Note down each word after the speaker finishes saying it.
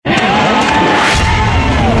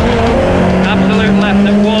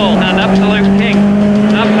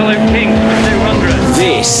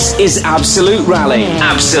Absolute Rally.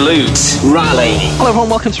 Absolute Rally. Hello everyone,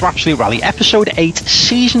 welcome to Absolute Rally, episode 8,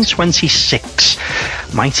 season 26.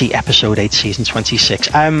 Mighty episode 8, season 26.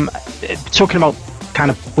 Talking about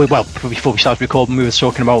before we started recording, we were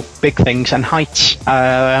talking about big things and heights,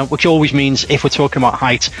 which always means if we're talking about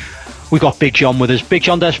height, we've got Big John with us. Big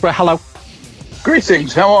John Desborough, hello.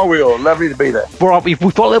 Greetings, how are we all? Lovely to be there. We've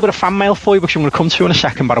got a little bit of fan mail for you, which I'm going to come to in a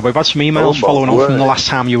second, by the way. We've had some emails following on from the last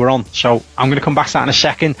time you were on, so I'm going to come back to that in a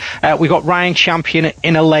second. We've got Ryan Champion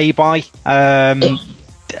in a lay-by. You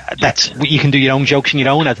can do your own jokes on your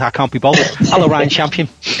own. I can't be bothered. Hello, Ryan Champion.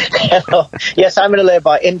 Hello. Yes, I'm in a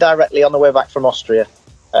lay-by indirectly on the way back from Austria.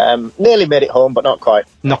 Nearly made it home, but not quite.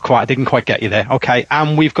 Not quite. I didn't quite get you there. Okay,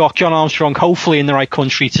 and we've got John Armstrong, hopefully in the right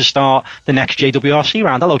country to start the next JWRC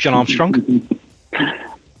round. Hello, John Armstrong.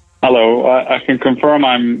 Hello, I can confirm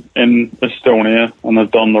I'm in Estonia and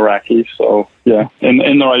I've done the recce, so yeah, in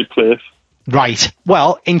the right place. Right.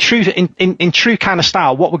 Well, in true kind of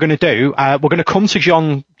style, what we're going to do, we're going to come to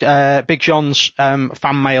John, Big John's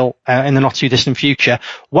fan mail in the not too distant future.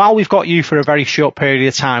 While we've got you for a very short period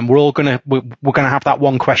of time, we're going to have that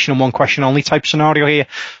one question and one question only type scenario here.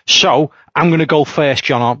 So I'm going to go first,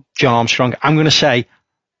 John Armstrong. I'm going to say,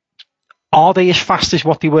 are they as fast as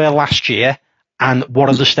what they were last year? And what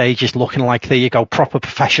are the stages looking like? There you go. Proper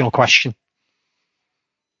professional question.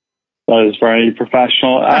 That is very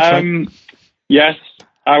professional. Yes,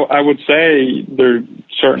 I would say there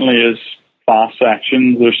certainly is fast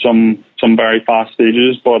sections. There's some very fast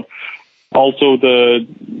stages, but also the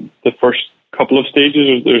first couple of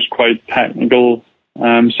stages, there's quite technical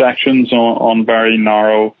sections on very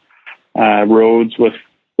narrow roads with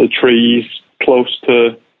the trees close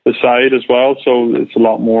to the side as well. So it's a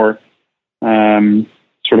lot more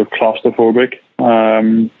sort of claustrophobic.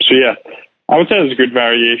 So yeah, I would say there's a good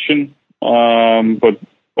variation, but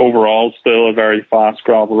overall still a very fast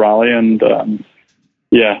gravel rally, and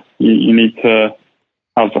yeah, you need to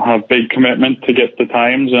have big commitment to get the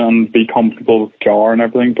times and be comfortable with the car and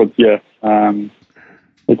everything. But yeah,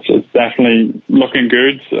 it's definitely looking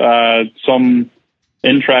good. Some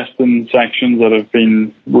interesting sections that have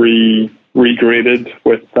been regraded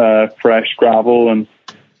with fresh gravel, and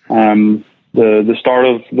the start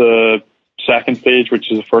of the second stage,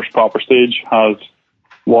 which is the first proper stage, has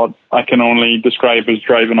what I can only describe as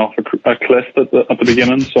driving off a cliff at the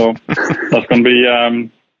beginning. So that's going to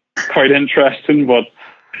be quite interesting. But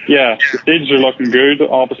yeah, the stages are looking good.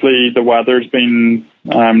 Obviously, the weather's been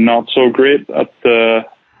not so great at the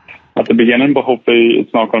beginning, but hopefully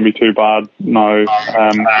it's not going to be too bad now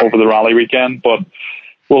over the rally weekend. But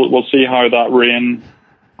we'll see how that rain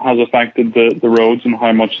has affected the roads and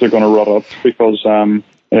how much they're going to rut up, because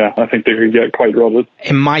yeah, I think they could get quite rutted.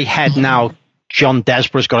 In my head now, John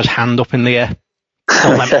Desborough's got his hand up in the air.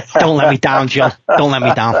 Don't let me down, John. Don't let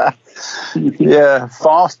me down. Yeah,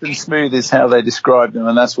 fast and smooth is how they describe them,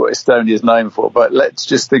 and that's what Estonia's known for. But let's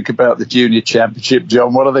just think about the Junior Championship,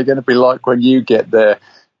 John. What are they going to be like when you get there,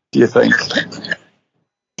 do you think?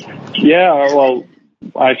 Yeah, well,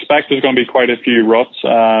 I expect there's going to be quite a few ruts.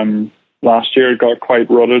 Last year it got quite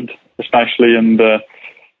rutted, especially in the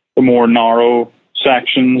more narrow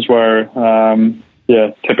sections where,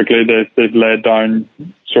 typically they've laid down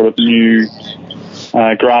sort of new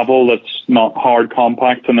gravel that's not hard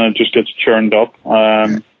compact, and it just gets churned up.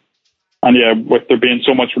 And yeah, with there being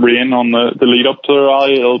so much rain on the lead up to the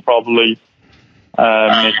rally, it'll probably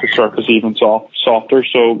make the surface even softer.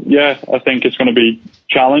 So yeah, I think it's going to be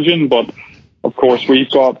challenging, but of course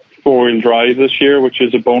we've got four-wheel drive this year, which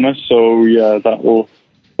is a bonus. So yeah, that'll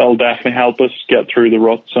definitely help us get through the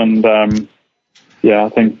ruts, and yeah, I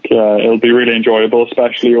think it'll be really enjoyable,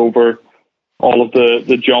 especially over all of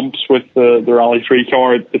the jumps with the Rally 3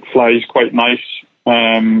 car. It flies quite nice,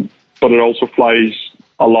 but it also flies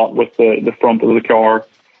a lot with the front of the car,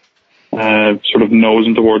 sort of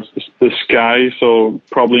nosing towards the sky. So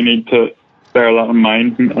probably need to bear that in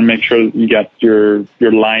mind and make sure that you get your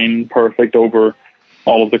line perfect over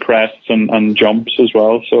all of the crests and jumps as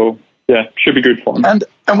well. So yeah, should be good fun.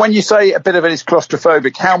 And when you say a bit of it is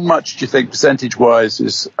claustrophobic, how much do you think percentage-wise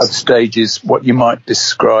of stages what you might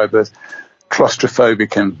describe as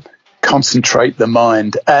claustrophobic and concentrate the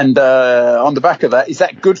mind? And on the back of that, is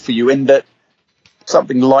that good for you in that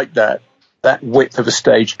something like that width of a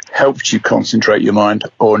stage helps you concentrate your mind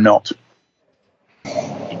or not?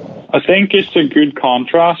 I think it's a good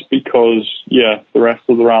contrast because, yeah, the rest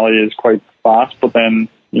of the rally is quite fast, but then,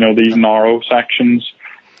 these narrow sections,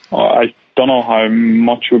 I don't know how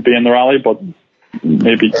much would be in the rally, but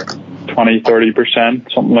maybe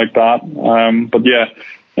 20-30%, something like that. But yeah,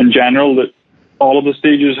 in general, all of the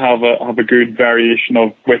stages have a good variation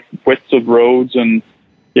of widths of roads, and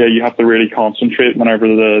you have to really concentrate whenever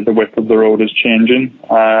the width of the road is changing.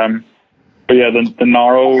 But yeah, the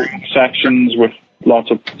narrow sections with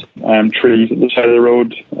lots of trees at the side of the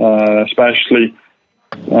road, especially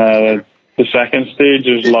the second stage,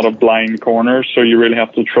 there's a lot of blind corners, so you really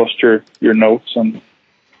have to trust your notes. And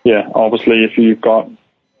yeah, obviously, if you've got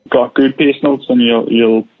good pace notes, then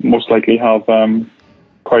you'll most likely have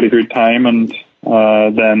quite a good time. And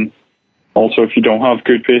then also, if you don't have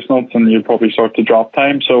good pace notes, then you'll probably start to drop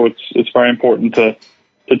time. So it's very important to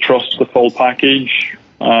trust the full package,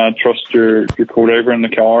 trust your co-driver in the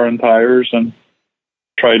car and tires, and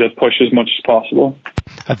try to push as much as possible.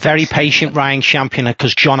 A very patient Ryan Champion,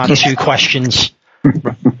 because John had 2 questions.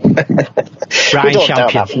 Ryan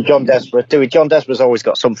Champion from John Desborough, do we? John Desborough's always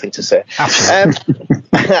got something to say. Absolutely.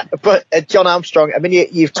 But John Armstrong, I mean,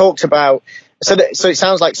 you've talked about. So it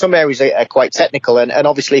sounds like some areas are quite technical, and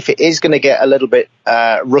obviously if it is going to get a little bit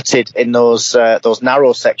rutted in those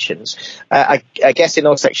narrow sections, I guess in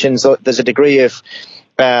those sections there's a degree of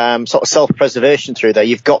sort of self-preservation through there.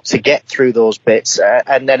 You've got to get through those bits,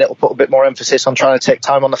 and then it'll put a bit more emphasis on trying to take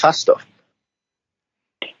time on the fast stuff.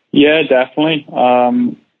 Yeah, definitely.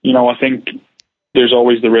 I think there's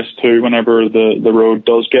always the risk too whenever the road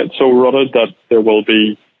does get so rutted that there will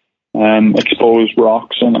be exposed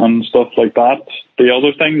rocks and stuff like that. The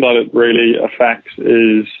other thing that it really affects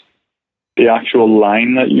is the actual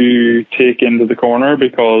line that you take into the corner,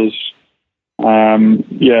 because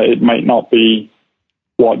it might not be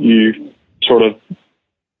what you sort of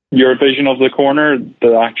your vision of the corner.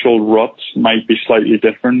 The actual ruts might be slightly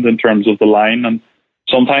different in terms of the line, and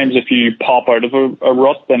sometimes if you pop out of a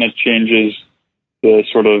rut, then it changes the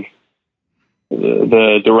sort of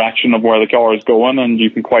the direction of where the car is going, and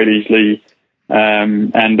you can quite easily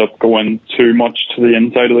end up going too much to the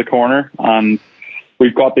inside of the corner. And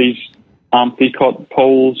we've got these anti-cut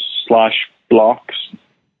poles / blocks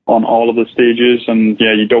on all of the stages, and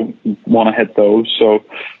you don't want to hit those. So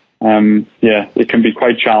it can be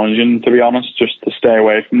quite challenging, to be honest, just to stay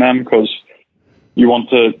away from them, because you want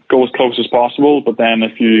to go as close as possible, but then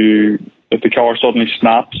if the car suddenly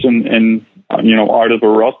snaps and out of a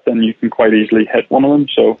rut, then you can quite easily hit one of them.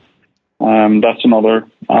 So that's another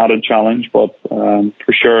added challenge. But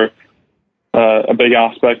for sure, a big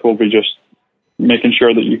aspect will be just making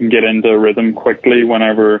sure that you can get into a rhythm quickly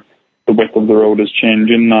whenever the width of the road is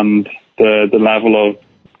changing, and the level of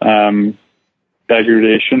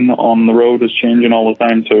degradation on the road is changing all the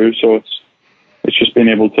time too. So it's just being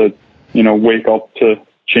able to wake up to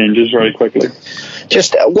changes very quickly.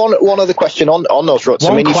 Just one other question on those ruts.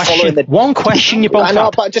 One question you both I know,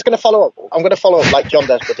 but I'm just going to follow up. I'm going to follow up like John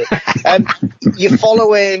Desborough did. You're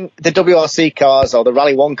following the WRC cars or the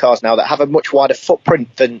Rally 1 cars now that have a much wider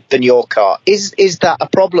footprint than your car. Is that a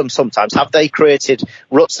problem sometimes? Have they created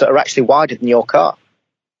ruts that are actually wider than your car?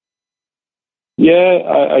 Yeah,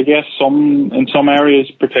 I guess in some areas,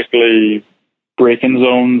 particularly braking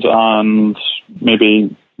zones and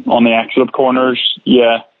maybe on the exit corners,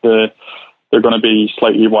 they're going to be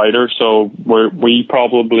slightly wider. So we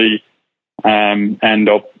probably end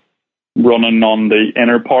up running on the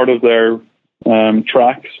inner part of their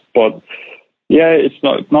tracks. But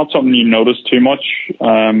it's not something you notice too much.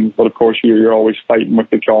 But of course, you're always fighting with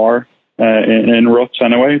the car in ruts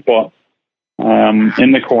anyway. But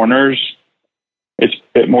in the corners, it's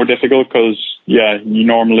a bit more difficult because you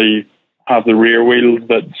normally have the rear wheels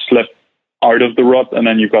that slip out of the rut, and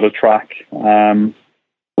then you've got a track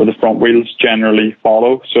where the front wheels generally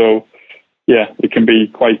follow. So it can be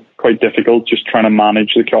quite difficult just trying to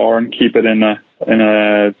manage the car and keep it in a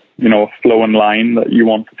flowing line that you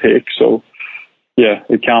want to take. So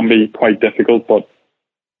it can be quite difficult, but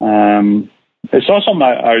it's not something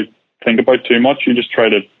I think about too much. You just try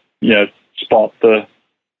to spot the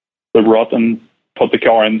rut and put the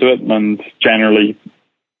car into it, and generally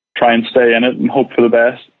try and stay in it and hope for the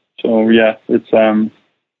best. So it's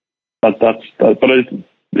but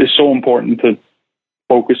it's so important to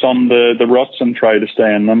focus on the ruts and try to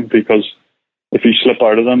stay in them, because if you slip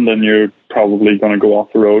out of them, then you're probably going to go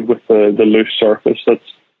off the road with the loose surface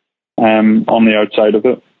that's on the outside of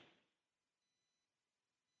it.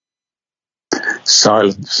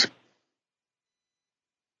 Silence.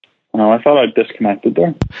 Oh, I thought I'd disconnected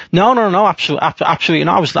there. No, absolutely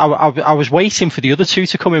not. I was waiting for the other two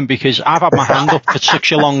to come in, because I've had my hand up for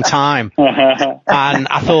such a long time, and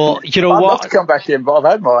I thought, I'd love to come back in, but I've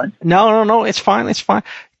had mine. No, it's fine.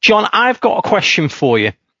 John, I've got a question for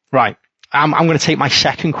you. Right, I'm going to take my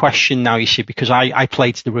second question now. You see, because I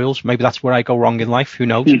played to the rules. Maybe that's where I go wrong in life. Who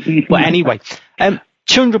knows? But anyway,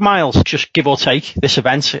 200 miles, just give or take, this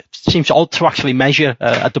event. It seems odd to actually measure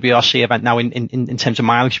a WRC event now in terms of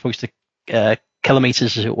mileage, supposed to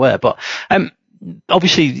kilometers, as it were. But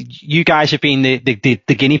obviously, you guys have been the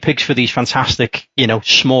guinea pigs for these fantastic,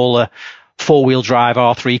 smaller four-wheel drive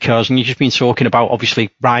R3 cars, and you've just been talking about, obviously,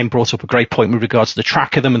 Ryan brought up a great point with regards to the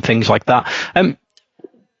track of them and things like that.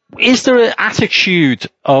 Is there an attitude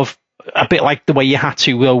of a bit like the way you had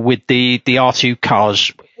to with the R2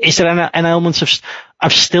 cars? Is there an element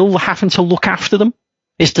of still having to look after them?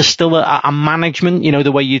 Is there still a management,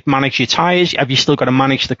 the way you manage your tyres? Have you still got to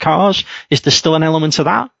manage the cars? Is there still an element of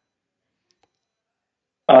that?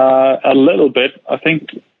 A little bit. I think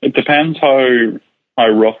it depends how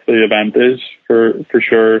rough the event is. For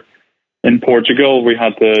sure, in Portugal, we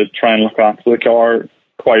had to try and look after the car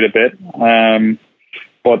quite a bit.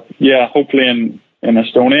 But yeah, hopefully in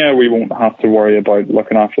Estonia, we won't have to worry about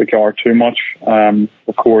looking after the car too much.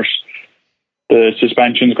 Of course, the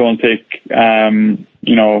suspension's going to take, a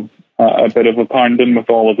bit of a pounding with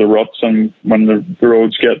all of the ruts and when the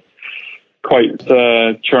roads get quite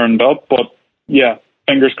churned up. But yeah,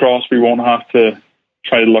 fingers crossed we won't have to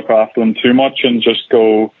try to look after them too much and just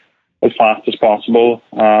go as fast as possible.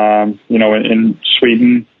 In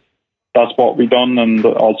Sweden, that's what we've done, and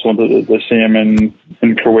also the same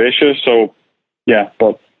in Croatia. So yeah,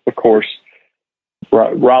 but of course,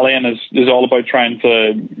 rallying is all about trying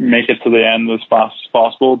to make it to the end as fast as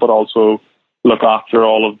possible, but also look after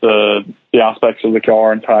all of the aspects of the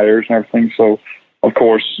car and tires and everything. So of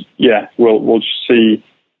course, yeah, we'll just see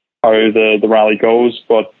how the rally goes,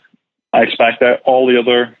 but I expect all the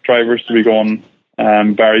other drivers to be going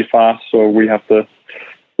very fast, so we have to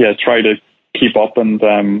try to keep up and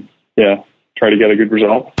try to get a good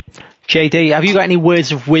result. JD, have you got any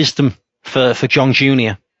words of wisdom for John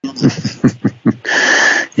Jr.?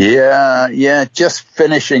 Yeah, just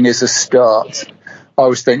finishing is a start. I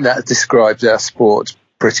always think that describes our sport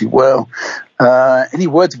pretty well. Any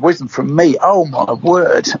words of wisdom from me? Oh my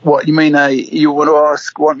word! What you mean? You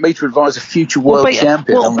want me to advise a future world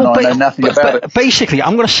champion? I know nothing about it. Basically,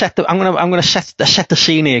 I'm going to set the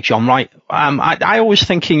scene here, John. Right? I always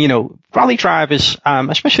thinking, rally drivers,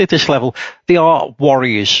 especially at this level, they are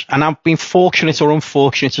warriors, and I've been fortunate or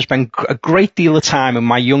unfortunate to spend a great deal of time in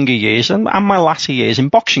my younger years and my latter years in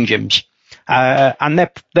boxing gyms. And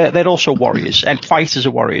they're also warriors, and fighters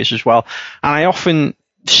are warriors as well. And I often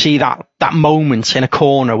see that moment in a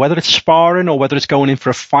corner, whether it's sparring or whether it's going in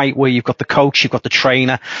for a fight where you've got the coach, you've got the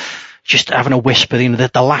trainer, just having a whisper,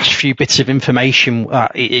 the last few bits of information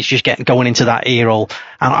is just going into that ear hole.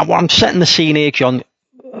 And I'm setting the scene here, John,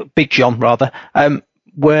 Big John rather,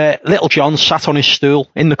 where little John sat on his stool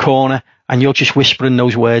in the corner and you're just whispering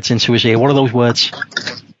those words into his ear. What are those words?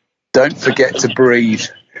 Don't forget to breathe.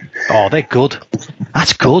 Oh, they're good.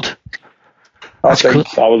 That's good. That's good.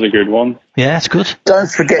 That was a good one. Yeah, that's good. Don't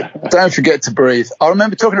forget to breathe. I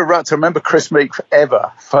remember talking to Ruts. I remember Chris Meek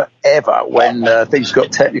forever, when things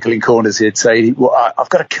got technical in corners, he'd say, well, I've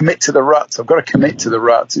got to commit to the ruts.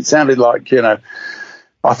 It sounded like, I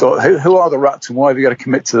thought, who are the ruts and why have you got to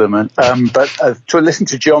commit to them? But to listen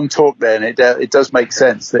to John talk then, it does make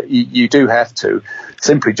sense that you do have to,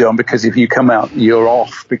 simply, John, because if you come out, you're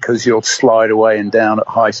off because you'll slide away and down at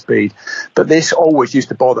high speed. But this always used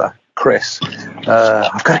to bother Chris.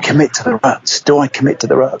 I've got to commit to the ruts. Do I commit to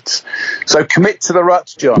the ruts? So commit to the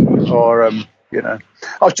ruts, John, or I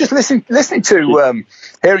was just listening to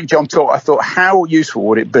hearing John talk. I thought, how useful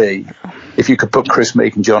would it be if you could put Chris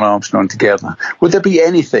Meek and John Armstrong together? Would there be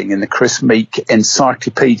anything in the Chris Meek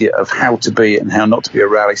encyclopedia of how to be and how not to be a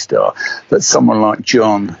rally star that someone like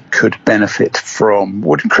John could benefit from?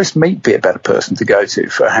 Wouldn't Chris Meek be a better person to go to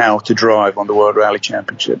for how to drive on the World Rally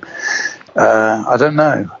Championship? I don't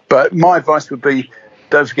know, but my advice would be,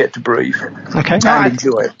 don't forget to breathe. Okay, and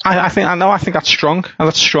enjoy it. I think that's strong.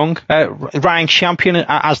 That's strong. Ryan Champion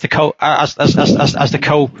as the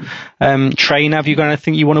trainer. Have you got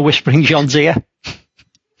anything you want to whisper in John's ear?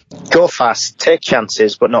 Go fast, take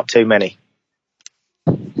chances, but not too many.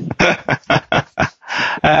 Also,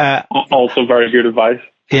 very good advice.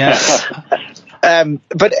 Yes.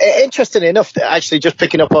 But interesting enough, actually, just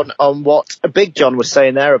picking up on what Big John was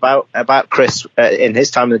saying there about Chris in his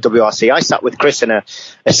time in the WRC. I sat with Chris in a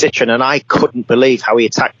Citroen, and I couldn't believe how he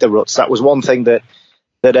attacked the ruts. That was one thing that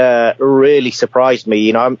really surprised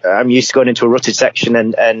me. I'm used to going into a rutted section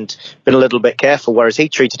and been a little bit careful, whereas he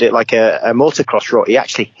treated it like a motocross rut. He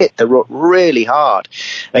actually hit the rut really hard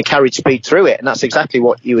and carried speed through it. And that's exactly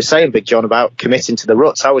what you were saying, Big John, about committing to the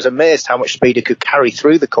ruts. I was amazed how much speed he could carry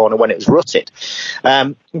through the corner when it was rutted.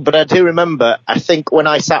 But I do remember, I think when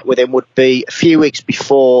I sat with him would be a few weeks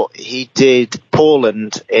before he did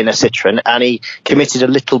Poland in a Citroen, and he committed a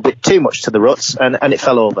little bit too much to the ruts and it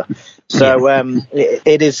fell over. So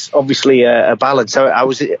it is obviously a balance. So I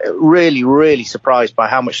was really, really surprised by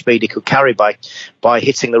how much speed he could carry by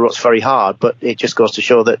hitting the ruts very hard. But it just goes to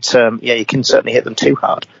show that you can certainly hit them too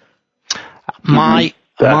hard.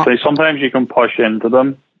 Sometimes you can push into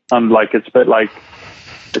them, and it's a bit like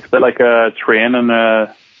a train in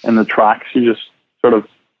the tracks. You just sort of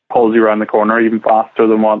pulls you around the corner even faster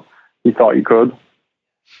than what you thought you could.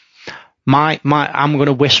 I'm going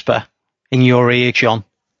to whisper in your ear, John.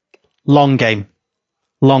 Long game.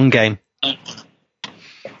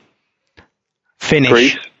 Finish.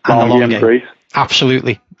 Greece. And the long game. Greece.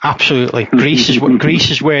 Absolutely. Greece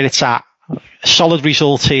is where it's at. Solid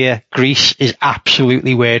result here. Greece is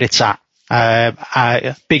absolutely where it's at.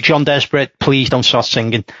 Big John Desborough, please don't start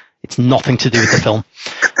singing. It's nothing to do with the film.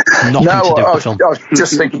 I was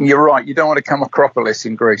just thinking, you're right. You don't want to come Acropolis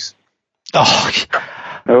in Greece. Oh.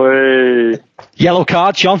 Hey. Yellow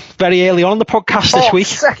card, John, very early on in the podcast this week.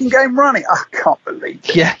 Second game running. I can't believe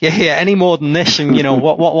it. Yeah. Any more than this, and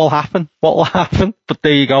what will happen? What will happen? But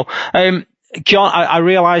there you go. John, I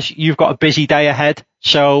realise you've got a busy day ahead.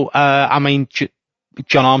 So,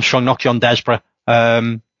 John Armstrong, not John Desborough.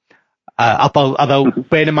 Although,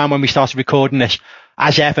 bear in mind when we started recording this,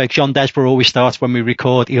 as ever, John Desborough always starts when we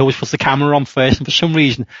record. He always puts the camera on first, and for some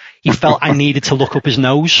reason, he felt I needed to look up his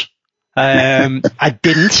nose. I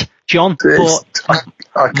didn't, John, but I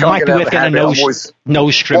can't might be worth getting a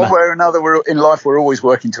nose trimmer. One way or another, in life, we're always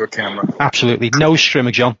working to a camera. Absolutely. Nose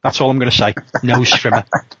trimmer, John. That's all I'm going to say. Nose trimmer.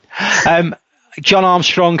 John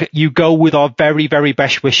Armstrong, you go with our very, very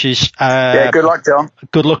best wishes. Good luck, John.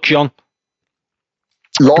 Good luck, John.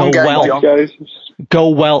 Long game, John. Guys. Go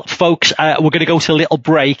well. Folks, we're going to go to a little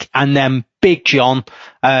break, and then Big John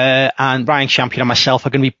and Ryan Champion and myself are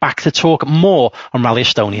going to be back to talk more on Rally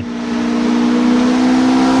Estonia.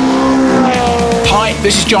 Hi,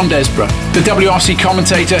 this is John Desborough, the WRC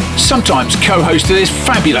commentator, sometimes co-host of this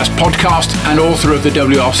fabulous podcast and author of the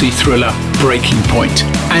WRC thriller Breaking Point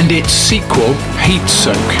and its sequel, Heat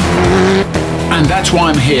Soak. And that's why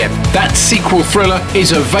I'm here. That sequel thriller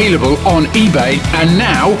is available on eBay and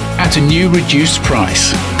now at a new reduced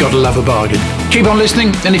price. Gotta love a bargain. Keep on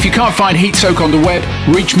listening, and if you can't find Heat Soak on the web,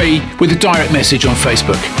 reach me with a direct message on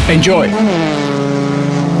Facebook. Enjoy.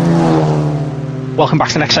 Welcome back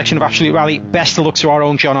to the next section of Absolute Rally. Best of luck to our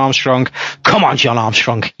own John Armstrong. Come on, John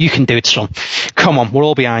Armstrong. You can do it, son. Come on, we're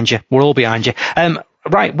all behind you.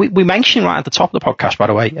 Right, we mentioned right at the top of the podcast, by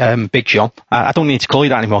the way, Big John. I don't need to call you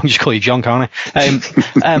that anymore. I can just call you John, can't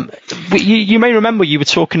I? You may remember you were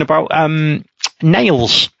talking about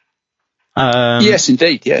nails. Yes,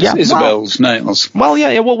 indeed. Yes, yeah, Isabel's nails. Well,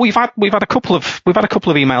 yeah. Well, we've had a couple of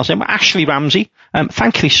emails in. Ashley Ramsey,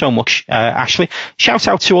 thank you so much, Ashley. Shout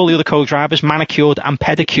out to all the other co-drivers, manicured and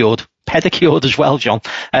pedicured as well, John.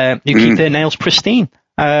 Who keep their nails pristine.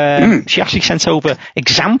 She actually sent over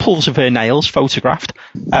examples of her nails photographed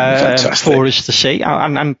for us to see,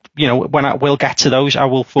 and when we'll get to those, I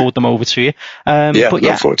will forward them over to you.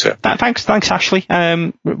 Look forward to it. Thanks, Ashley.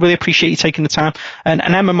 Really appreciate you taking the time. And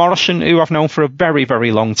Emma Morrison, who I've known for a very,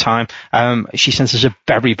 very long time, she sent us a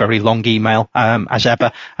very, very long email as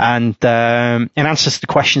ever, and in answer to the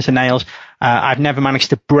questions to nails. I've never managed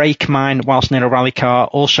to break mine whilst near a rally car.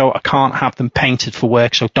 Also, I can't have them painted for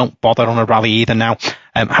work, so don't bother on a rally either now.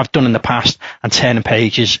 Have done in the past, and turning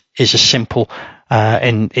pages is as simple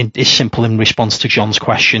in response to John's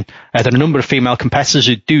question. There are a number of female competitors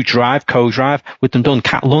who do co-drive with them done.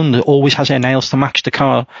 Kat Lund always has her nails to match the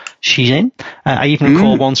car she's in. I even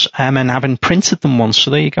recall once and having printed them once. So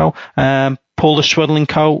there you go. Paula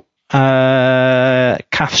Swirling-Co.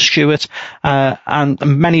 Kath Stewart, and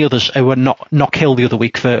many others who were not killed the other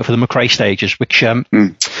week for the McRae stages, which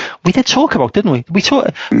we did talk about, didn't we?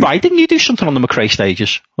 Right? Didn't you do something on the McRae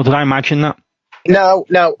stages, or did I imagine that? No,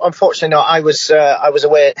 unfortunately not. I was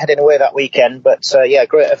away, heading away that weekend, but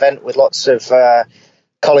great event with lots of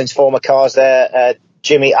Collins former cars there.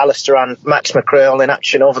 Jimmy, Alistair, and Max McRae all in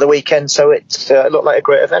action over the weekend, so it looked like a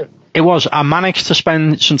great event. It was. I managed to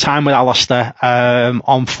spend some time with Alistair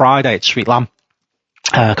on Friday at Sweet Lamb.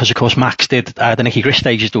 Because of course Max did the Nicky Grist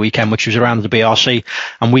stages the weekend, which was around the BRC,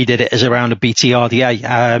 and we did it as around a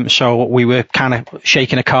BTRDA. So we were kind of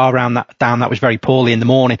shaking a car down that was very poorly in the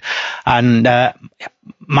morning, and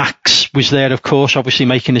Max was there, of course, obviously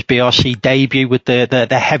making his BRC debut with the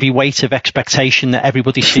heavy weight of expectation that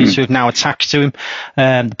everybody seems to have now attached to him.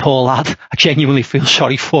 The poor lad, I genuinely feel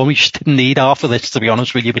sorry for him. He just didn't need half of this, to be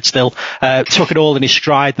honest with you, but still took it all in his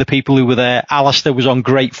stride. The people who were there, Alistair was on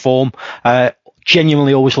great form.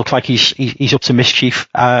 Genuinely always looks like he's up to mischief,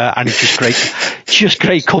 and he's just great. just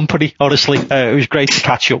great company, honestly. It was great to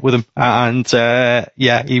catch up with him. And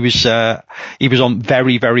he was on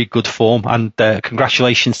very, very good form. And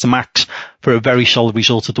congratulations to Max for a very solid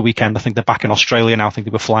result at the weekend. I think they're back in Australia now. I think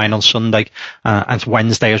they were flying on Sunday and it's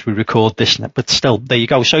Wednesday as we record this. But still, there you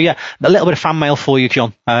go. So, yeah, a little bit of fan mail for you,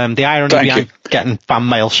 John. The irony behind getting fan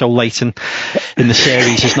mail so late in the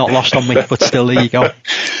series is not lost on me. But still, there you go.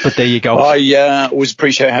 I always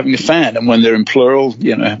appreciate having a fan. And when they're in plural,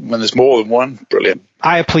 when there's more than one, brilliant.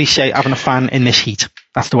 I appreciate having a fan in this heat.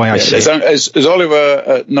 That's the way I see it. As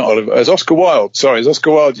Oscar Wilde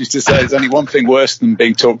used to say, there's only one thing worse than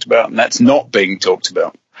being talked about, and that's not being talked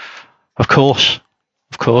about. Of course.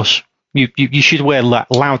 You should wear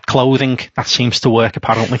loud clothing. That seems to work,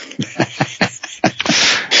 apparently.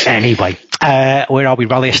 Anyway, where are we?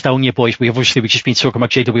 Rally Estonia, boys. We've just been talking about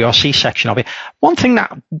JWRC section of it. One thing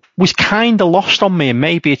that was kind of lost on me, and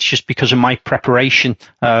maybe it's just because of my preparation,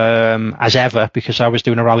 as ever, because I was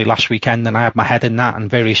doing a rally last weekend and I had my head in that and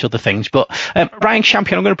various other things. But Ryan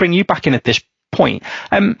Champion, I'm going to bring you back in at this point.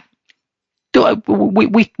 We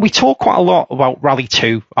talk quite a lot about Rally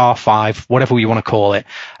 2, R5, whatever you want to call it.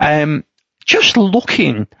 Just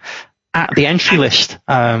looking at the entry list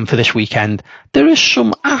for this weekend, there are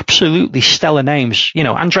some absolutely stellar names.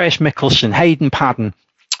 Andreas Mikkelsen, Hayden Paddon,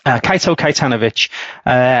 Kaito Kaitanovic,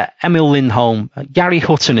 Emil Lindholm, Jari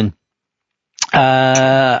Huttunen,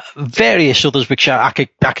 various others, which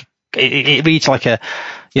it reads like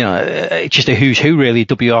just a who's who really,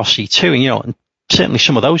 WRC2, and certainly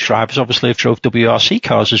some of those drivers obviously have drove WRC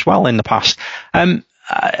cars as well in the past.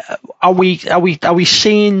 Are we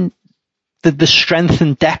seeing the strength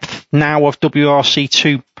and depth now of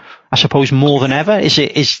WRC2, I suppose, more than ever?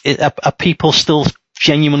 Are people still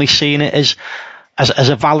genuinely seeing it as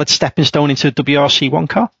a valid stepping stone into a WRC1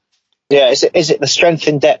 car? Yeah, is it the strength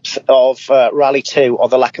and depth of Rally 2 or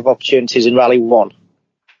the lack of opportunities in Rally 1?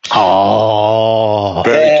 Oh,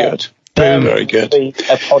 very good. Boom. Very good. A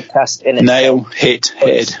podcast in nail, hit,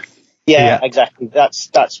 head. Yeah, exactly.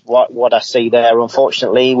 That's what I see there.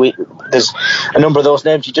 Unfortunately, there's a number of those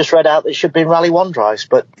names you just read out that should be in Rally 1 drives.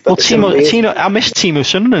 But I missed Timo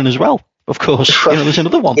Suninen as well, of course. There's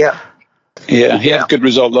another one. Yeah, he had a good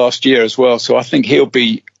result last year as well. So I think he'll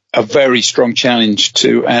be a very strong challenge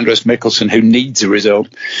to Andreas Mikkelsen, who needs a result.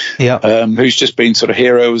 Yeah, who's just been sort of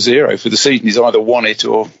hero zero for the season. He's either won it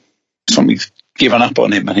or something's given up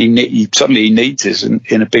on him, and he suddenly needs this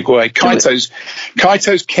in a big way.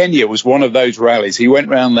 Kaito's Kenya was one of those rallies. He went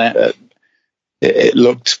round that. It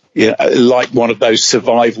looked like one of those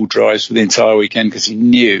survival drives for the entire weekend because he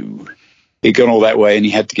knew he'd gone all that way and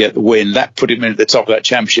he had to get the win. That put him in at the top of that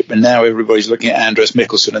championship, and now everybody's looking at Andreas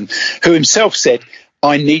Mikkelsen, who himself said,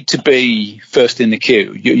 I need to be first in the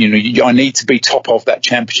queue. I need to be top of that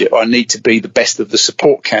championship. I need to be the best of the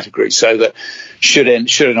support category, so that should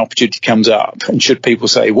an opportunity comes up, and should people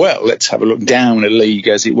say, well, let's have a look down a league,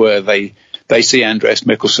 as it were, they see Andreas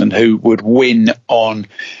Mikkelsen, who would win on,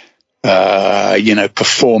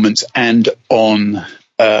 performance and on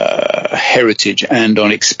heritage and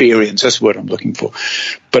on experience. That's what I'm looking for.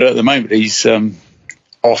 But at the moment, he's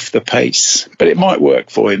off the pace. But it might work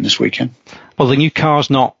for him this weekend. Well, the new car's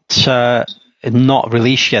not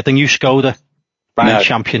released yet. The new Skoda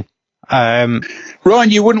Champion.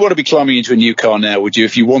 Ryan, you wouldn't want to be climbing into a new car now, would you?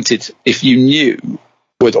 If you knew,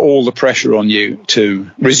 with all the pressure on you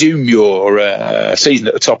to resume your season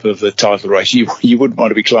at the top of the title race, you wouldn't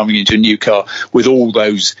want to be climbing into a new car with all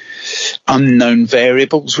those unknown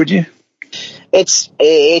variables, would you?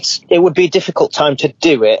 It would be a difficult time to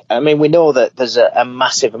do it. I mean, we know that there's a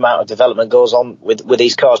massive amount of development goes on with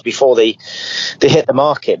these cars before they hit the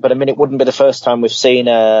market. But I mean, it wouldn't be the first time we've seen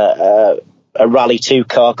a Rally 2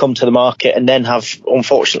 car come to the market and then have,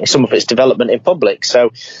 unfortunately, some of its development in public.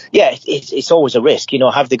 So, yeah, it's always a risk.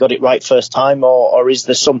 Have they got it right first time, or is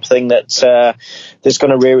there something that's going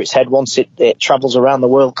to rear its head once it travels around the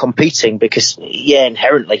world competing? Because,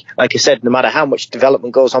 inherently, like I said, no matter how much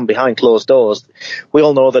development goes on behind closed doors, we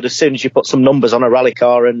all know that as soon as you put some numbers on a rally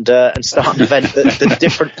car and start an event, that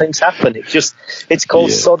different things happen. It's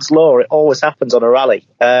called Sod's Law. It always happens on a rally.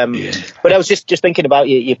 But I was just thinking about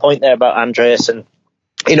your point there about Andreas, and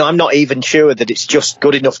I'm not even sure that it's just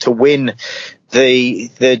good enough to win the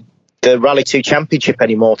Rally 2 Championship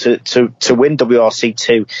anymore to win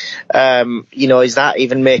WRC2. Is that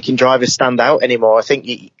even making drivers stand out anymore? I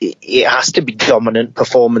think it has to be dominant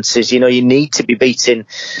performances. You need to be beating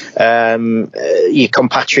your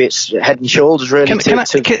compatriots head and shoulders, really.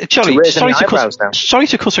 Sorry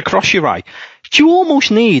to cut across you, right? Do you almost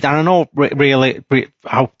need, and I know really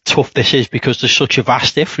how tough this is because there's such a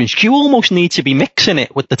vast difference, do you almost need to be mixing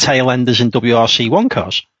it with the tail enders in WRC1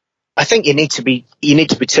 cars? I think you need to be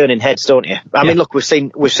turning heads, don't you? I mean, look, we've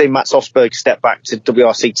seen Mats Osberg step back to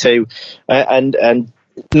WRC2 and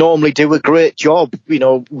normally do a great job,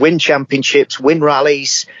 win championships, win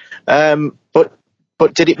rallies,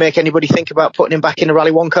 but did it make anybody think about putting him back in a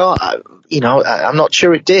Rally 1 car? I'm not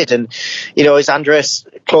sure it did. And, is Andres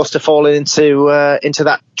close to falling into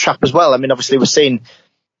that trap as well? I mean, obviously we've seen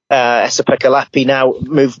Esa-Pekka Lappi now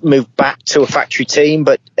move back to a factory team,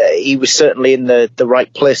 but he was certainly in the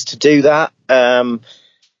right place to do that.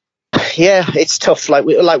 It's tough. Like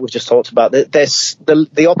we've just talked about,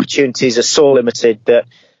 the opportunities are so limited that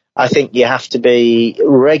I think you have to be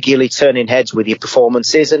regularly turning heads with your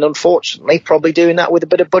performances, and unfortunately, probably doing that with a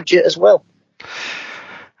bit of budget as well.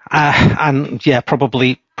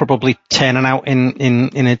 Probably turning out in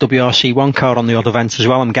a WRC1 car on the other events as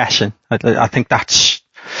well. I'm guessing. I think that's.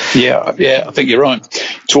 Yeah, I think you're right.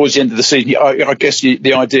 Towards the end of the season, I guess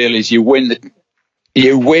the ideal is you win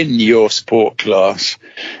your support class.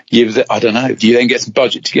 I don't know. You then get some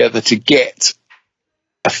budget together to get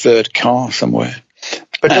a third car somewhere.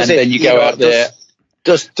 But then you go out there.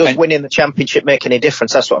 Does winning the championship make any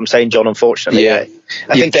difference? That's what I'm saying, John, unfortunately. Yeah.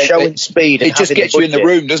 I think showing speed. It just gets you in the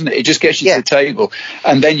room, doesn't it? It just gets you to the table.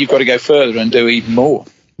 And then you've got to go further and do even more.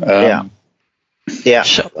 Yeah.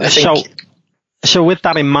 So with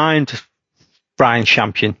that in mind, Brian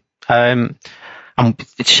Champion,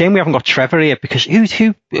 it's a shame we haven't got Trevor here, because it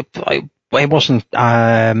wasn't,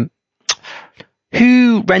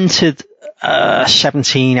 who rented a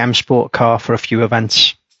 17 M Sport car for a few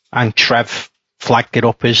events, and Trev flagged it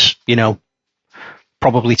up as,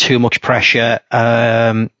 probably too much pressure.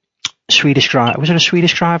 Swedish driver. Was it a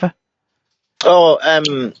Swedish driver?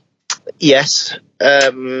 Oh, yes.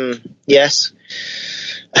 Yes.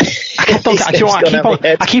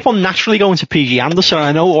 I keep on naturally going to PG Anderson.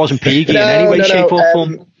 I know it wasn't PG in any way, shape or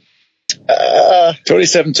form.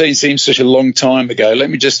 2017 seems such a long time ago. Let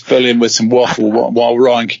me just fill in with some waffle while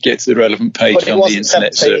Ryan could get to the relevant page on the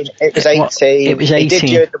internet. 17, it was 18. It was 18. He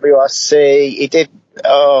did WRC. He did.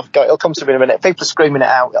 Oh God, it'll come to me in a minute. People are screaming it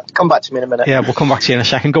out. Come back to me in a minute. Yeah, we'll come back to you in a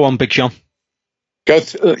second. Go on, Big John.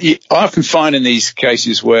 I often find in these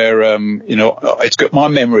cases where, it's got my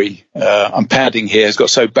memory, I'm padding here, has got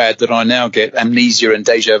so bad that I now get amnesia and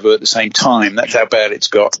deja vu at the same time. That's how bad it's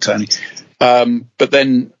got, Tony. But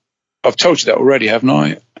then I've told you that already, haven't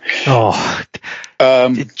I? Oh,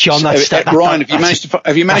 John, Ryan, have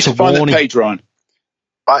you managed to find that page, Ryan?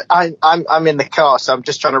 I'm in the car, so I'm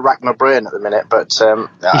just trying to rack my brain at the minute. But he's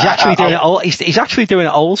actually doing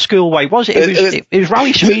it old school way. Was it? It was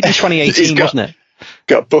Rally Sweden 2018, wasn't it?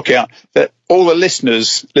 Got a book out that all the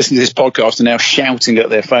listeners listening to this podcast are now shouting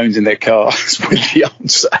at their phones in their cars with the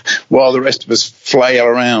answer, while the rest of us flail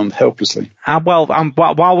around helplessly.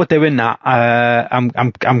 While we're doing that, I'm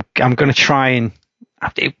going to try and.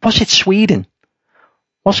 Was it Sweden?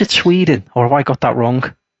 Was it Sweden, or have I got that wrong?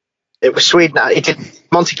 It was Sweden. He did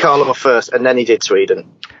Monte Carlo first, and then he did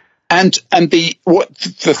Sweden. And the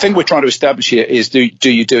thing we're trying to establish here is, do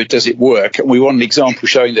you do it? Does it work? And we want an example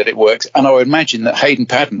showing that it works. And I would imagine that Hayden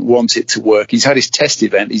Paddon wants it to work. He's had his test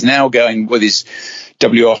event. He's now going with his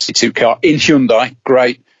WRC2 car in Hyundai.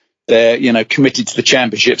 Great. They're, committed to the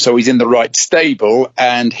championship. So he's in the right stable,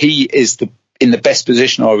 and he is in the best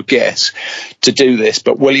position, I would guess, to do this.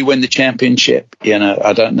 But will he win the championship?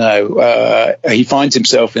 I don't know. He finds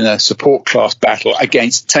himself in a support class battle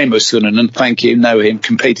against Teemu Suninen. Thank you, know him,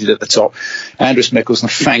 competed at the top. Andres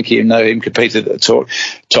Mikkelsen, thank you, know him, competed at the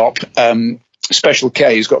top. Special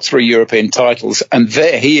K, who's got 3 European titles. And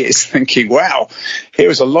there he is thinking, wow,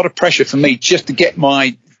 here is a lot of pressure for me just to get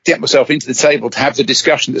myself into the table to have the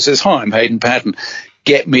discussion that says, hi, I'm Hayden Paddon.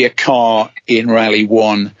 Get me a car in Rally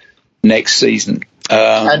 1 next season.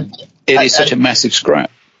 It is such a massive scrap.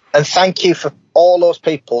 And thank you for all those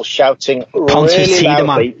people shouting Pontus really Tiedemann.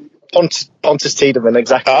 loudly. Pontus Tiedemann,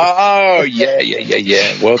 exactly. Oh,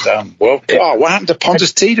 yeah. Well done. Well, what happened to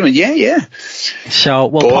Pontus Tiedemann? Yeah. So,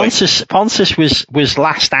 Pontus was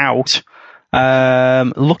last out.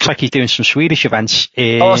 Looks like he's doing some Swedish events.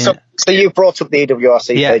 So you brought up the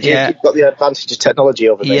EWRC page. You've got the advantage of technology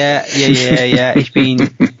over there. Yeah. He's been.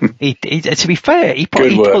 To be fair, he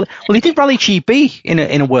did Rally GB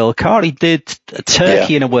in a World Car. He did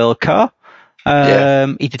Turkey in a World Car.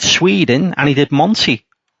 He did Sweden, and he did Monty.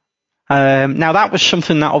 Now that was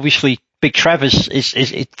something that obviously Big Trev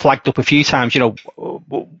is flagged up a few times. Did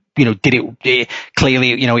it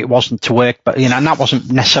clearly? It wasn't to work, but and that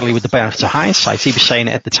wasn't necessarily with the benefit of hindsight. He was saying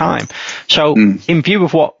it at the time. So, in view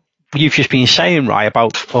of what you've just been saying, Rai,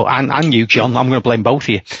 about, and you, John, I'm going to blame both of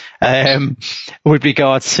you, with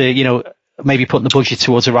regards to maybe putting the budget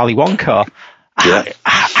towards a Rally 1 car.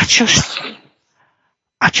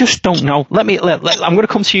 I just don't know. I'm going to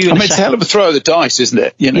come to you. It's a hell of a throw of the dice, isn't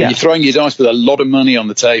it? You know, You're throwing your dice with a lot of money on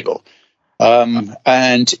the table.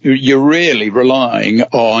 And you're really relying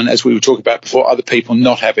on, as we were talking about before, other people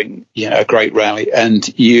not having, a great rally, and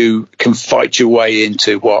you can fight your way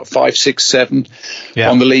into 5, 6, 7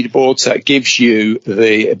 on the leaderboard. So it gives you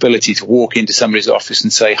the ability to walk into somebody's office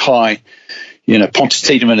and say, hi, Pontus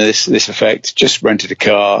Tiedemann of this effect, just rented a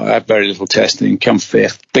car, had very little testing, come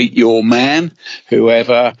 5th, beat your man,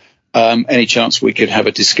 whoever. Any chance we could have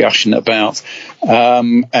a discussion about,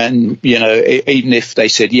 and even if they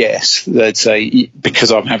said yes, they'd say, because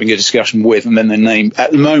I'm having a discussion with, and then they name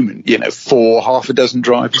at the moment, 4, half a dozen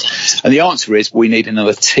drivers. And the answer is we need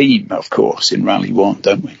another team, of course, in Rally 1,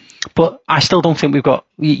 don't we? But I still don't think we've got,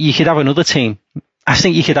 you could have another team. I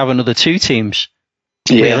think you could have another 2 teams,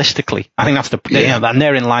 realistically. I think that's and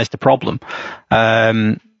therein lies the problem.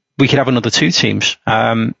 We could have another 2 teams.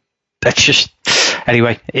 That's just,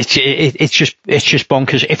 anyway, it's just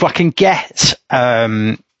bonkers. If I can get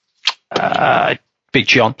Big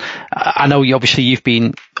John, I know you've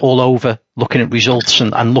been all over looking at results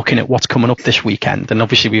and looking at what's coming up this weekend, and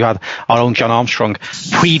obviously we've had our own John Armstrong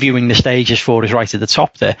previewing the stages for us right at the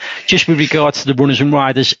top there. Just with regards to the runners and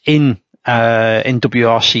riders in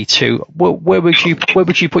WRC2, where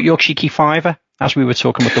would you put your cheeky fiver, as we were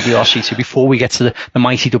talking about WRC2 before we get to the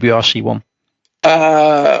mighty WRC1?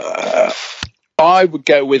 I would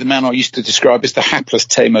go with a man I used to describe as the hapless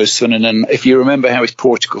Teemu Suninen. If you remember how his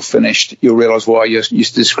Portugal finished, you'll realise why I used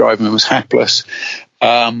to describe him as hapless.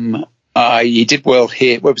 He did well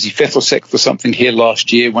here. Where was he? 5th or 6th or something here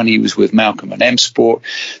last year when he was with Malcolm and M Sport.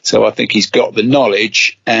 So I think he's got the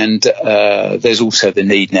knowledge, and there's also the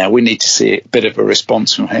need now. We need to see a bit of a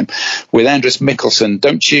response from him. With Andres Mikkelsen,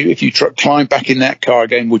 don't you, if you climb back in that car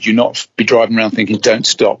again, would you not be driving around thinking, don't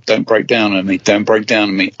stop, don't break down on me, don't break down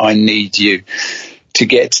on me, I need you to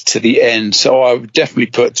get to the end? So I would definitely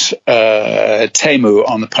put Teemu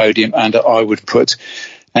on the podium, and I would put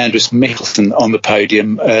Andres Mikkelsen on the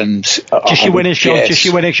podium. And just your winners, John. Just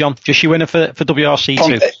your winner for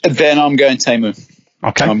WRC2. Then I'm going Teemu.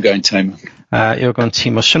 Okay. I'm going Teemu. You're going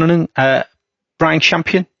Teemu Suninen. Brian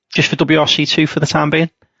Champion, just for WRC2 for the time being?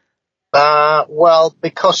 Well,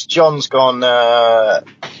 because John's gone Teemu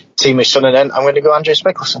Suninen, I'm going to go Andres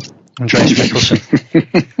Mikkelsen. Andres Mikkelsen.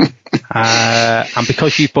 And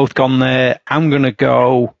because you've both gone there, I'm going to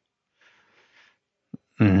go...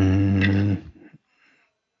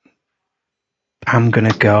 I'm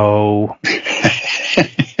going to go...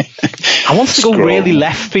 I wanted to go really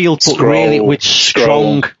left field, but really with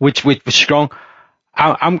strong.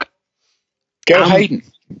 I'm Hayden.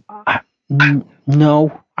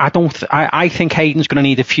 No, I don't. I think Hayden's going to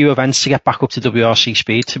need a few events to get back up to WRC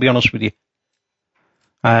speed, to be honest with you.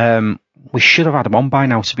 We should have had him on by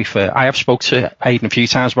now, to be fair. I have spoke to Hayden a few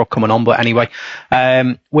times about coming on, but anyway,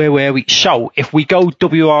 where were we? So if we go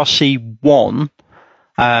WRC 1,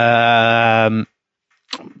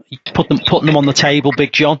 putting them on the table,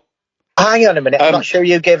 Big John. Hang on a minute, I'm not sure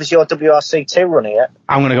you gave us your WRC2 runner yet.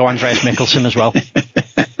 I'm going to go Andreas Mikkelsen as well.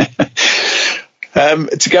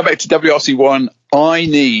 To go back to WRC1, I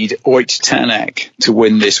need Ott Tanak to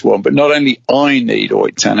win this one. But not only I need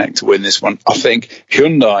Ott Tanak to win this one, I think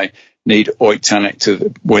Hyundai need Ott Tanak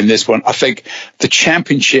to win this one. I think the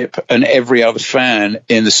championship and every other fan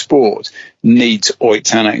in the sport needs Ott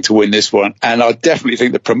Tanak to win this one. And I definitely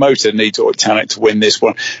think the promoter needs Ott Tanak to win this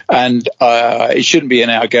one. And it shouldn't be in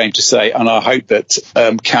our game to say, and I hope that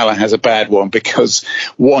Kalle has a bad one, because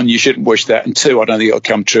 1, you shouldn't wish that, and 2, I don't think it'll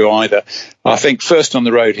come true either. I think first on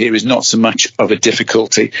the road here is not so much of a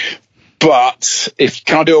difficulty. But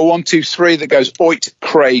can I do a 1, 2, 3 that goes Ott,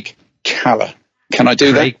 Craig, Kalle? Can I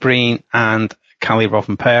do Craig Breen and Kalle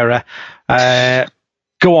Rovanperä.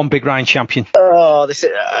 Go on, Big Ryan Champion. Oh, this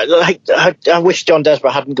is, I wish John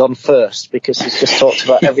Desborough hadn't gone first, because he's just talked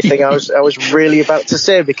about everything I was really about to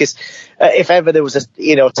say. Because if ever there was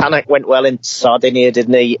Tanak went well in Sardinia,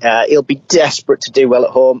 didn't he? He'll be desperate to do well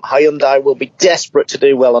at home. Hyundai will be desperate to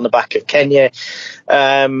do well on the back of Kenya.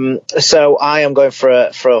 So I am going for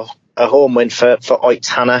a home win for Ott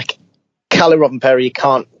Tanak. Kalle Rovanperä, you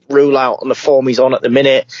can't rule out on the form he's on at the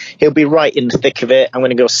minute. He'll be right in the thick of it. I'm going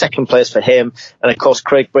to go second place for him. And of course,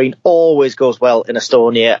 Craig Breen always goes well in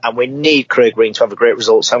Estonia, and we need Craig Breen to have a great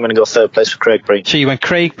result. So I'm going to go third place for Craig Breen. So you went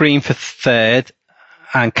Craig Breen for third,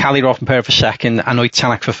 and Kalle Rovanperä for second, and Ott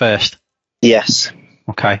Tanak for first? Yes.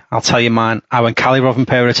 Okay, I'll tell you mine. I went Kalle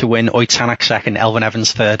Rovanperä to win, Ott Tanak second, Elfyn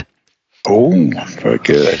Evans third. Oh, very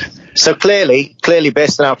good. So clearly,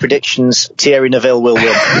 based on our predictions, Thierry Neuville will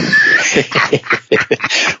win.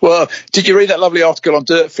 Well, did you read that lovely article on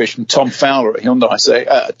Dirtfish from Tom Fowler at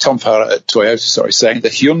Hyundai? Tom Fowler at Toyota, saying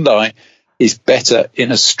that Hyundai is better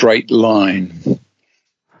in a straight line.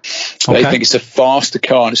 They think it's a faster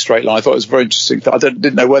car in a straight line. I thought it was very interesting. I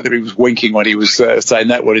didn't know whether he was winking when he was saying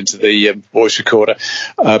that one into the voice recorder,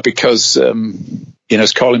 because,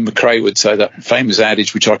 as Colin McRae would say, that famous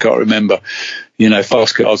adage, which I can't remember,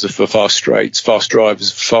 fast cars are for fast straights, fast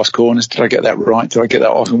drivers for fast corners. Did I get that right? Did I get that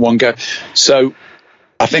off in one go? So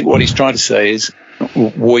I think what he's trying to say is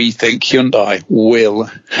we think Hyundai will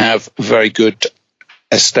have very good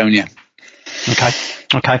Estonia. Okay.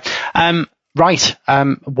 Right.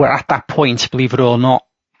 We're at that point, believe it or not,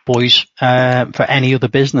 boys, for any other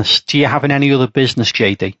business. Do you have any other business,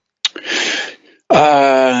 JD?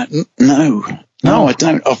 No, I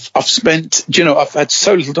don't. I've spent, I've had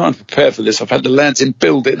so little time to prepare for this. I've had the lads in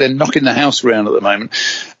build it. They're knocking the house around at the moment.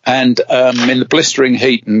 And in the blistering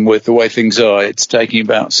heat and with the way things are, it's taking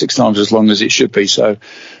about 6 times as long as it should be. So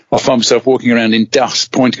I find myself walking around in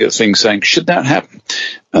dust, pointing at things, saying, should that happen?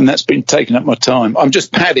 And that's been taking up my time. I'm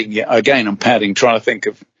just padding. I'm padding, trying to think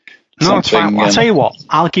of something. No, it's fine. I'll tell you what.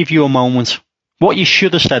 I'll give you a moment. What you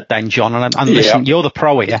should have said then, John, and listen, you're the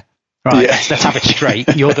pro here. Right, let's have it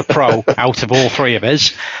straight. You're the pro out of all three of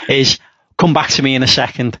us, is come back to me in a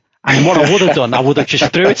second. And what I would have done, I would have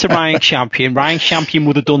just threw it to Ryan Champion. Ryan Champion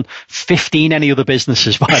would have done 15 any other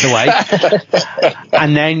businesses, by the way.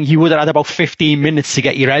 And then you would have had about 15 minutes to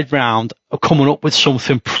get your head round coming up with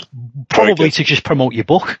something probably to just promote your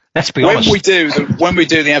book. Let's be honest. When we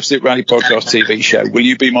do the Absolute Rally Podcast TV show, will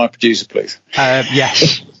you be my producer, please?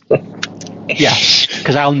 Yes. Yes,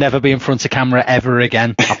 because I'll never be in front of camera ever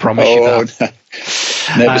again. I promise you that.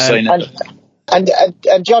 No. Never seen it.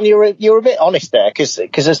 And John, you're a bit honest there,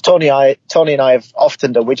 because as Tony and I have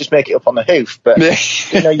often done, we just make it up on the hoof. But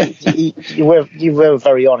you were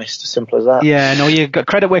very honest, as simple as that. Yeah, no, you got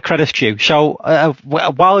credit where credit's due. So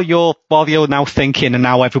while you're now thinking, and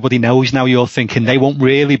now everybody knows, now you're thinking, they won't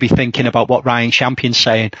really be thinking about what Ryan Champion's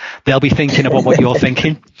saying. They'll be thinking about what you're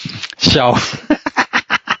thinking. So.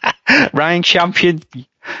 Ryan Champion.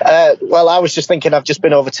 Well, I was just thinking I've just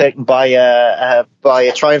been overtaken by a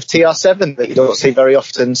Triumph TR7 that you don't see very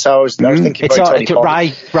often. So I was thinking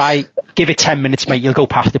right. Give it 10 minutes, mate. You'll go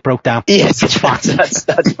past it. Broke down. Yes, it's fine.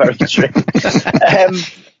 That's very true.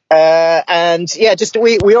 And yeah, just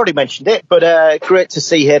we already mentioned it, but great to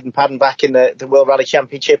see Hayden Paddon back in the World Rally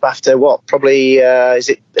Championship after what? Probably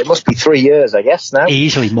it must be 3 years, I guess now.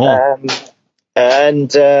 Easily more.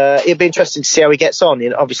 And it'd be interesting to see how he gets on.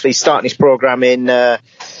 Obviously, starting his program in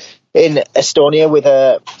Estonia with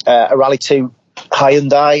a Rally 2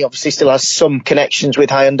 Hyundai. Obviously, still has some connections with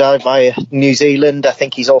Hyundai via New Zealand. I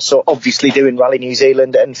think he's also obviously doing Rally New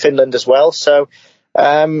Zealand and Finland as well. So,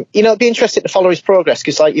 it'd be interesting to follow his progress,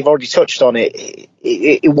 because, like you've already touched on it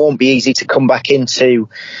won't be easy to come back into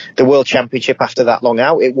the World Championship after that long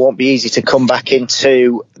out. It won't be easy to come back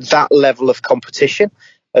into that level of competition,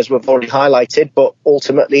 as we've already highlighted, but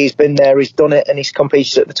ultimately he's been there, he's done it, and he's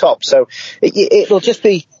competed at the top. So it'll just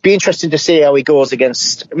be interesting to see how he goes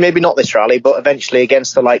against, maybe not this rally, but eventually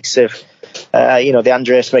against the likes of, the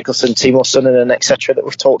Andreas Mikkelsen, Timo Suninen, etc. that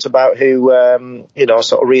we've talked about, who,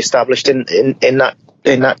 sort of re-established in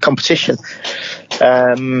that competition.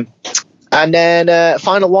 And then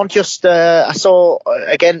final one, I saw,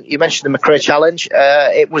 again, you mentioned the McRae Challenge.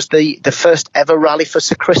 It was the first ever rally for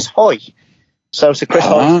Sir Chris Hoy. So Chris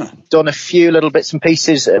Hoy's done a few little bits and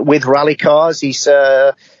pieces with rally cars. He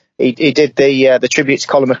did the tribute to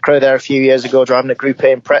Colin McRae there a few years ago, driving a Group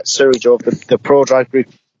A in Pretzer. He drove the Pro Drive Group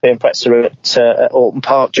A in Pretzer at Alton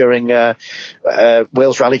Park during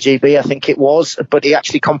Wales Rally GB, I think it was. But he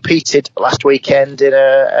actually competed last weekend in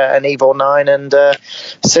an Evo 9 and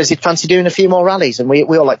says he'd fancy doing a few more rallies. And we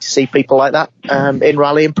all like to see people like that in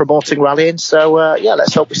rallying, promoting rallying. So,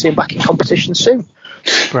 let's hope we see him back in competition soon.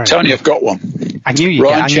 Right. Tony, I've got one. I knew you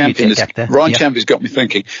Ryan Champion's got me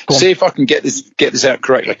thinking. See if I can get this out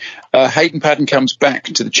correctly. Hayden Paddon comes back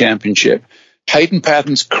to the championship. Hayden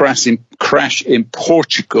Paddon's crash in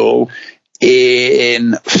Portugal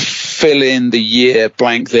in fill in the year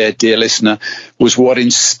blank there, dear listener, was what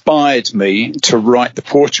inspired me to write the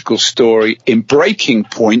Portugal story in Breaking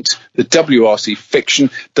Point, the WRC fiction,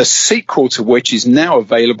 the sequel to which is now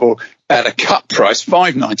available at a cut price,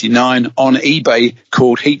 $5.99 on eBay,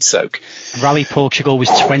 called Heat Soak. Rally Portugal was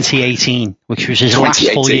 2018, which was his last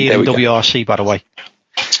full year in WRC, by the way.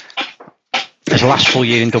 his last full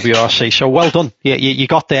year in WRC. So well done. You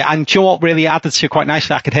got there. And do you know what really added to it quite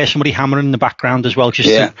nicely? I could hear somebody hammering in the background as well, just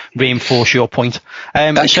to reinforce your point.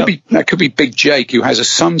 That could be Big Jake, who has a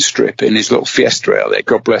sun strip in his little Fiesta out there.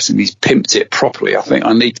 God bless him. He's pimped it properly. I think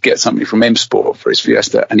I need to get something from M Sport for his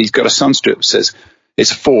Fiesta. And he's got a sun strip that says,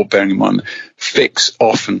 it's a Ford, bearing in mind, fix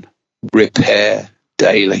often, repair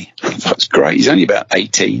daily. That's great. He's only about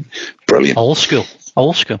 18. Brilliant. Old school.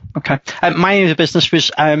 Okay. My aim of the business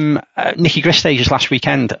was Nicky Gristage's last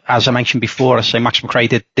weekend. As I mentioned before, I say Max McRae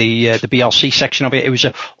did the BLC section of it. It was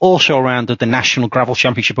also around the National Gravel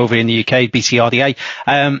Championship over in the UK,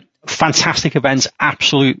 BTRDA. Fantastic events.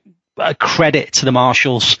 Absolute credit to the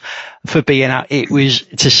marshals for being out. It was,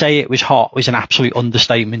 to say it was hot was an absolute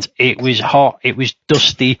understatement. It was hot. It was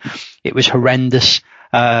dusty. It was horrendous.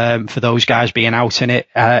 For those guys being out in it.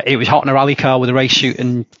 It was hot in a rally car with a race suit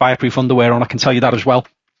and fireproof underwear on, I can tell you that as well.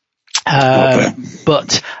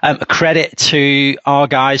 But a credit to our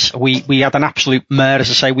guys. We had an absolute murder. As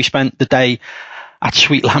I say, we spent the day at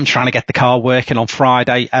Sweet Lamb trying to get the car working on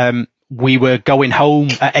Friday. We were going home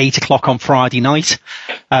at 8:00 on Friday night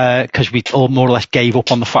because we all more or less gave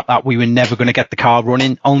up on the fact that we were never going to get the car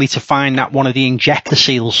running, only to find that one of the injector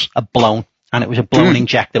seals had blown, and it was a blown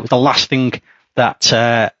injector. It was the last thing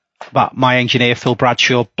that my engineer Phil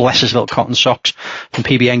Bradshaw, bless his little cotton socks from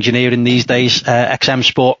PB Engineering these days, XM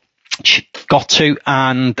Sport, got to,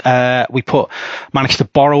 and we managed to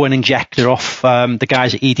borrow an injector off the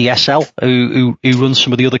guys at EDSL who run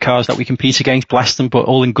some of the other cars that we compete against, bless them, but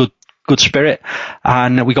all in good spirit.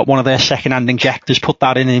 And we got one of their second-hand injectors, put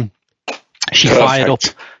that in. She fired up.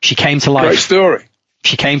 She came to life. Great story.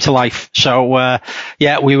 She came to life. So,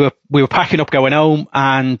 we were packing up going home,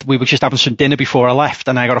 and we were just having some dinner before I left,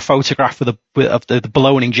 and I got a photograph of the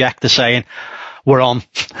blown injector saying, we're on.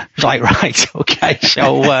 It's like, right, okay.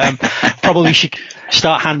 So, probably should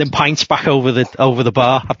start handing pints back over the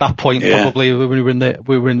bar at that point. Yeah. Probably we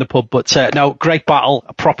were in the pub, but no, great battle,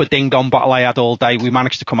 a proper ding dong battle I had all day. We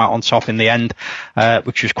managed to come out on top in the end,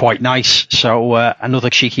 which was quite nice. So, another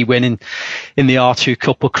cheeky win in the R2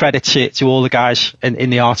 Cup, but credit to all the guys in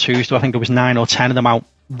the R2s. So I think there was 9 or 10 of them out,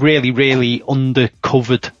 really, really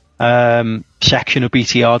undercovered section of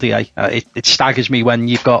BTRDA. It staggers me when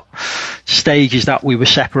you've got stages that we were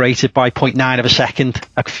separated by 0.9 of a second.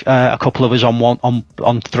 A couple of us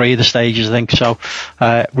on 3 of the stages, I think. So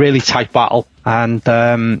really tight battle, and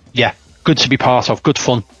good to be part of. Good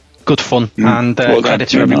fun, and credit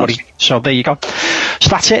to everybody. Nice. So there you go. So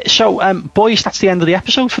that's it. So boys, that's the end of the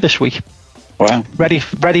episode for this week. Wow. Ready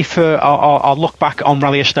for our look back on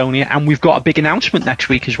Rally Estonia, and we've got a big announcement next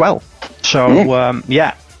week as well. So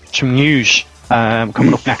some news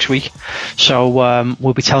coming up next week. So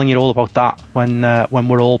we'll be telling you all about that when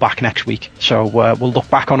we're all back next week. So we'll look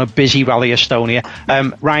back on a busy Rally Estonia.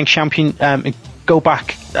 Ryan Champion, go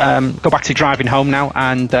back to driving home now,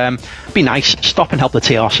 and be nice. Stop and help the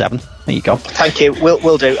TR7. There you go. Thank you.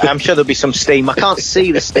 We'll do. I'm sure there'll be some steam. I can't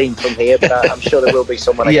see the steam from here, but I'm sure there will be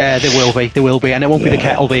someone. Yeah, there will be, and it won't be the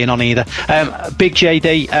kettle being on either. Big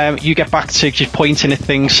JD, you get back to just pointing at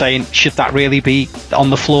things, saying, should that really be on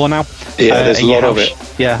the floor now? Yeah, there's a lot of it.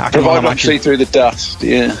 Yeah, I can provide not see through the dust.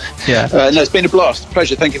 Yeah. No, it's been a blast.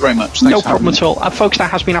 Pleasure. Thank you very much. Thanks, no problem at all. Folks, that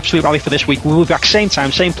has been Absolute Rally for this week. We will be back same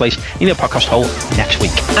time, same place in the podcast hole next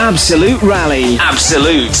week. Absolute Rally.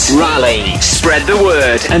 Absolute Rally. Spread the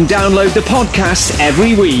word and download the podcast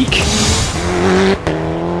every week.